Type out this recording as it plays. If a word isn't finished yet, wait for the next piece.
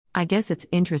I guess it's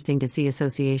interesting to see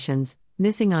associations,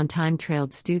 missing on time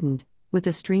trailed student, with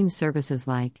the stream services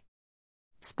like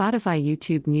Spotify,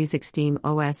 YouTube Music, Steam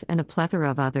OS, and a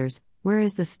plethora of others,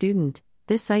 whereas the student,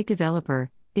 this site developer,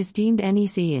 is deemed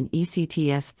NEC and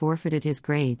ECTS forfeited his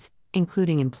grades,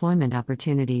 including employment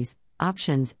opportunities,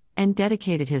 options, and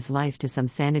dedicated his life to some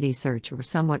sanity search or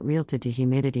somewhat realted to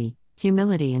humility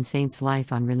and saint's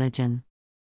life on religion.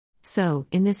 So,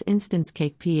 in this instance,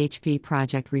 Cake PHP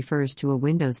project refers to a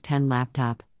Windows 10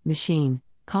 laptop, machine,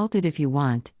 call it if you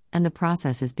want, and the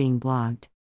process is being blogged.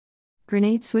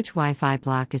 Grenade Switch Wi-Fi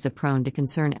block is a prone to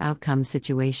concern outcome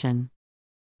situation.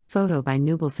 Photo by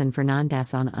Nubelson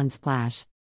Fernandez on Unsplash.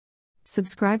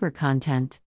 Subscriber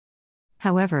content.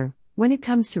 However, when it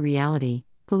comes to reality,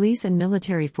 police and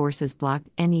military forces blocked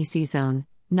NEC zone,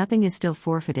 nothing is still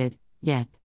forfeited, yet.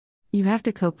 You have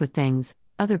to cope with things,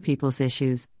 other people's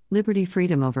issues, liberty,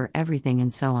 freedom over everything,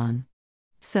 and so on.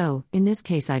 So, in this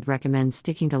case, I'd recommend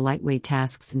sticking to lightweight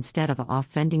tasks instead of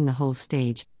offending the whole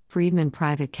stage, Friedman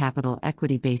Private Capital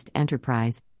Equity-Based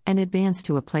Enterprise, and advance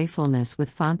to a playfulness with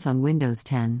fonts on Windows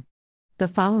 10. The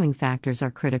following factors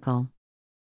are critical.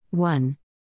 1.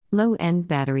 Low-end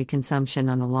battery consumption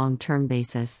on a long-term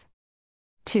basis.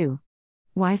 2.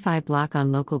 Wi-Fi block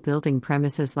on local building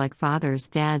premises like father's,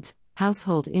 dad's,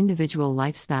 household, individual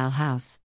lifestyle house.